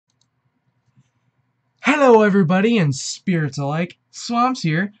Hello everybody and spirits alike, Swampz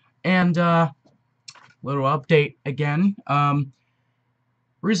here, and little update again.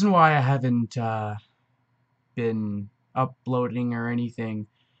 Reason why I haven't been uploading or anything,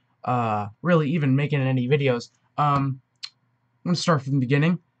 really even making any videos. I'm gonna start from the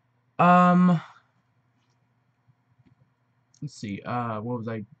beginning. Let's see, what was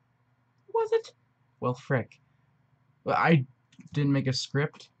it? Well, frick. I didn't make a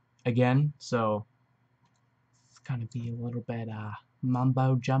script again, so it's gonna be a little bit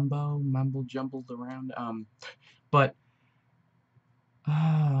mumbo jumbled around. But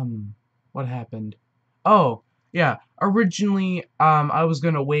what happened? Oh, yeah. Originally, I was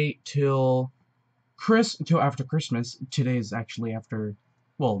gonna wait till after Christmas. Today is actually after,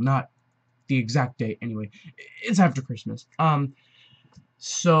 well, not the exact date anyway. It's after Christmas.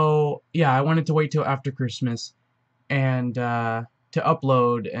 So yeah, I wanted to wait till after Christmas and to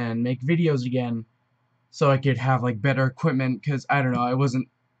upload and make videos again, so I could have like better equipment. Cause I don't know, I wasn't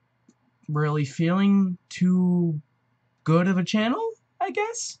really feeling too good of a channel, I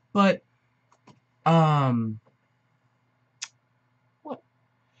guess. But what?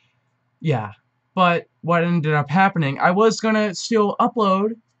 Yeah. But what ended up happening, I was gonna still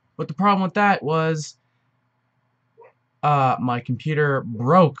upload, but the problem with that was my computer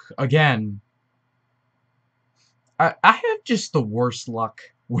broke again. I have just the worst luck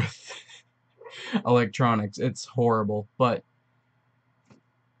with electronics. It's horrible, but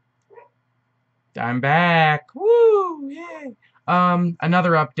I'm back. Woo! Yay!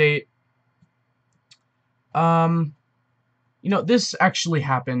 Another update. This actually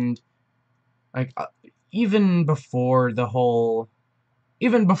happened, like, even before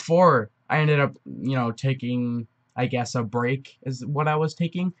I ended up, taking, I guess, a break is what I was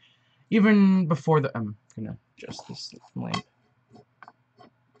taking. Even before I'm gonna adjust this lamp.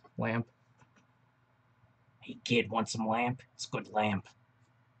 Hey kid, want some lamp? It's a good lamp.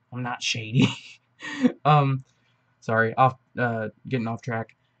 I'm not shady. Sorry, getting off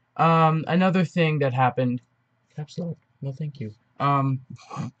track. Another thing that happened. Caps lock. No, thank you.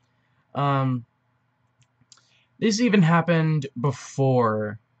 This even happened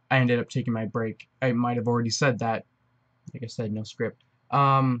before I ended up taking my break. I might have already said that. Like I said, no script.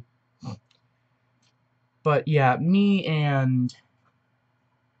 But yeah, me and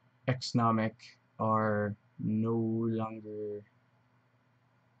Economic are no longer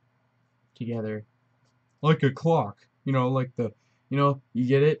together. Like a clock. Like you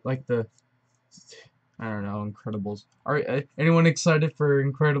get it? Like I don't know, Incredibles. Anyone excited for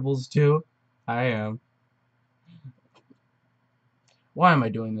Incredibles 2? I am. Why am I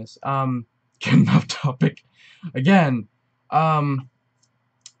doing this? Getting off topic again.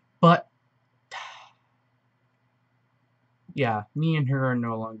 But yeah, me and her are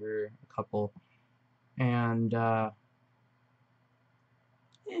no longer a couple, and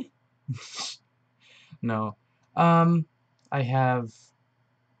no. I have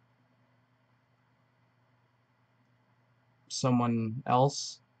someone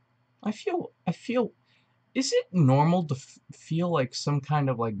else. I feel is it normal to feel like some kind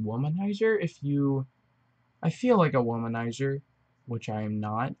of like womanizer I feel like a womanizer, which I am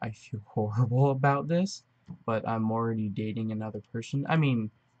not. I feel horrible about this, but I'm already dating another person. I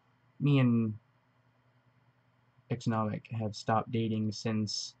mean, me and Economic have stopped dating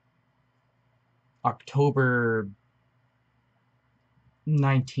since October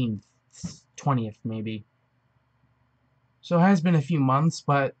 19th, 20th maybe. So it has been a few months,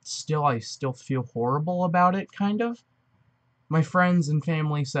 but still, I still feel horrible about it, kind of. My friends and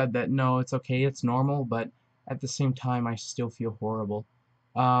family said that no, it's okay, it's normal, but at the same time, I still feel horrible.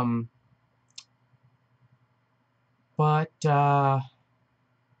 But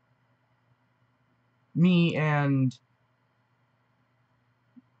me and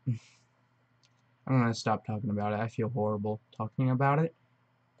I'm gonna stop talking about it. I feel horrible talking about it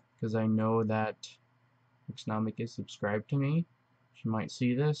because I know that Economic is subscribed to me. She might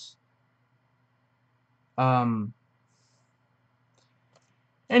see this.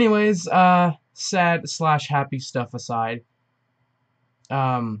 Anyways, sad / happy stuff aside.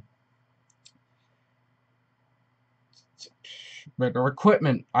 Better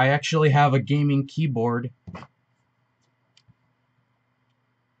equipment. I actually have a gaming keyboard.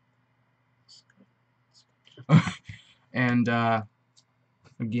 And a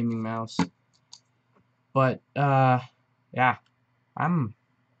gaming mouse. But yeah, I'm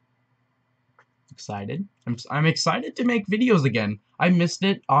excited. I'm excited to make videos again. I missed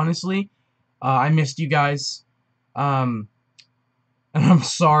it, honestly. I missed you guys. And I'm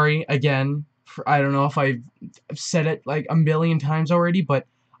sorry again. I don't know if I've said it like a million times already, but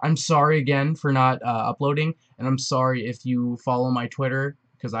I'm sorry again for not uploading, and I'm sorry if you follow my Twitter,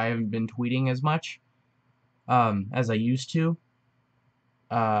 because I haven't been tweeting as much as I used to.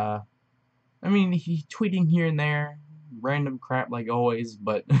 Uh, I mean, he tweeting here and there, random crap like always,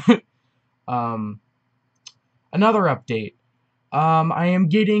 but um, another update. I am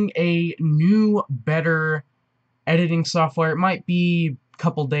getting a new, better editing software. It might be a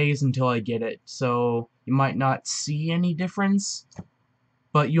couple days until I get it, so you might not see any difference,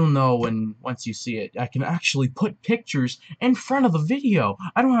 but you'll know once you see it. I can actually put pictures in front of a video.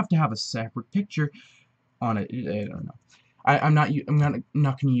 I don't have to have a separate picture on it. I don't know. I'm not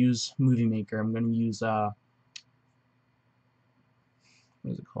gonna use Movie Maker. I'm gonna use what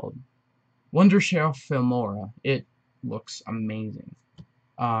is it called? Wondershare Filmora. It looks amazing.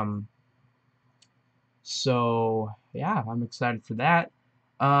 Um, so yeah, I'm excited for that.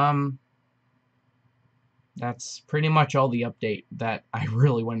 Um, that's pretty much all the update that I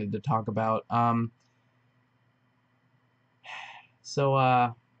really wanted to talk about. So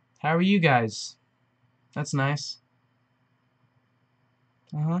how are you guys? That's nice.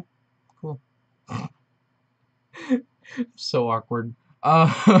 Uh-huh. Cool. So awkward.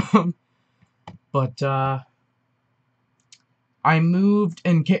 But I moved,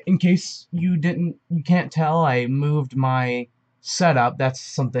 in case you can't tell, I moved my setup. That's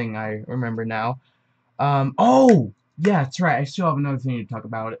something I remember now. Oh! Yeah, that's right. I still have another thing to talk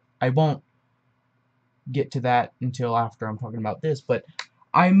about. I won't get to that until after I'm talking about this, but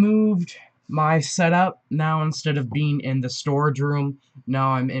I moved my setup. Now, instead of being in the storage room,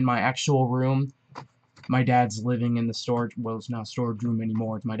 now I'm in my actual room. My dad's living in the storage, well, it's not a storage room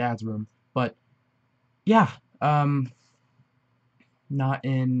anymore, it's my dad's room. But, yeah, not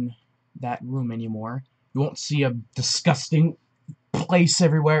in that room anymore. You won't see a disgusting place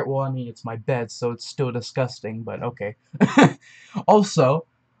everywhere. Well, I mean, it's my bed, so it's still disgusting, but okay. Also,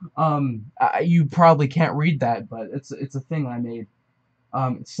 you probably can't read that, but it's a thing I made.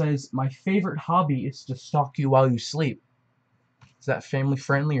 It says, my favorite hobby is to stalk you while you sleep. Is that family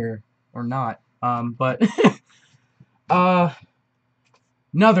friendly or not? But uh,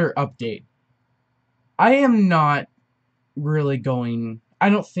 another update. I am not really going. I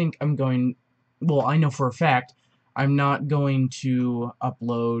don't think I'm going. Well, I know for a fact I'm not going to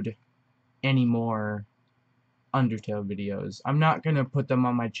upload any more Undertale videos. I'm not gonna put them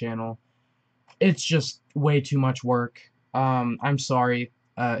on my channel. It's just way too much work. I'm sorry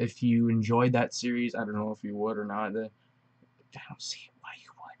if you enjoyed that series. I don't know if you would or not. I don't see why you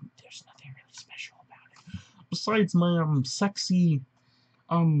wouldn't. There's nothing really special about it. Besides my sexy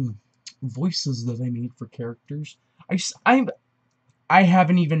voices that I made for characters. I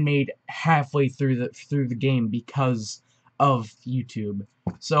haven't even made halfway through the game because of YouTube.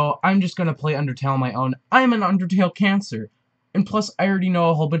 So I'm just gonna play Undertale on my own. I'm an Undertale cancer. And plus I already know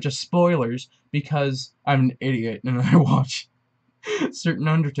a whole bunch of spoilers because I'm an idiot and I watch certain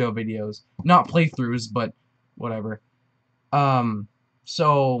Undertale videos. Not playthroughs, but whatever.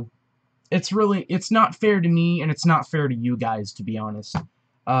 So it's not fair to me and it's not fair to you guys, to be honest.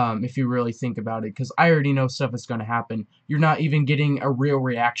 If you really think about it, because I already know stuff is going to happen. You're not even getting a real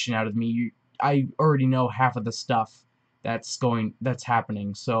reaction out of me. I already know half of the stuff that's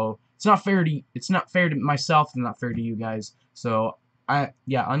happening. So it's not fair to myself and not fair to you guys. So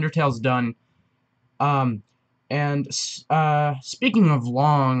yeah, Undertale's done. Um, and speaking of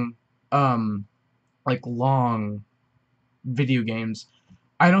long video games,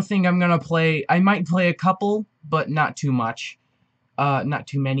 I don't think I'm gonna play. I might play a couple, but not too much. Not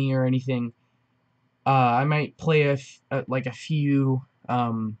too many or anything. I might play like a few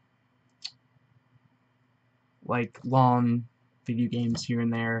like long video games here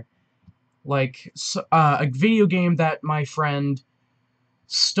and there. Like a video game that my friend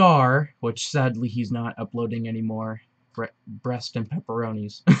Star, which sadly he's not uploading anymore, Breast and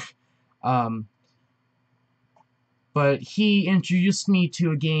Pepperonis. um, but he introduced me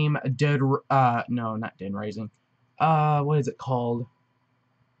to a game, no, not Dead Rising. What is it called?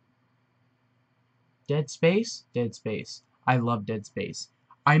 Dead Space? Dead Space. I love Dead Space.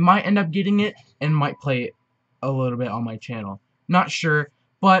 I might end up getting it and might play it a little bit on my channel. Not sure,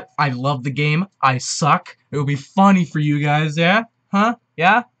 but I love the game. I suck. It will be funny for you guys, yeah? Huh?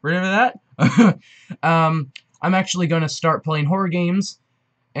 Yeah? Ready for that? I'm actually gonna start playing horror games,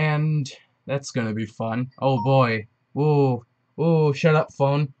 and that's gonna be fun. Oh boy. Ooh. Ooh, shut up,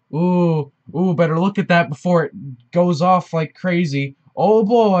 phone. Ooh. Ooh, better look at that before it goes off like crazy. Oh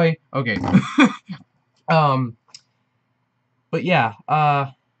boy. Okay. Um, but yeah,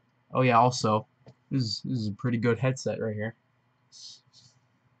 oh yeah, also, this is a pretty good headset right here.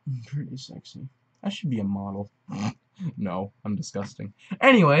 Pretty sexy. I should be a model. No, I'm disgusting.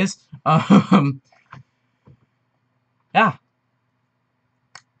 Anyways, yeah,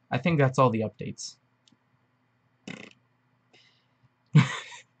 I think that's all the updates.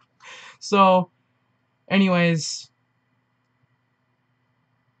 So, anyways,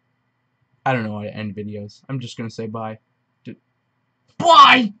 I don't know how to end videos. I'm just gonna say bye.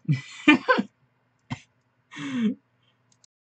 Bye!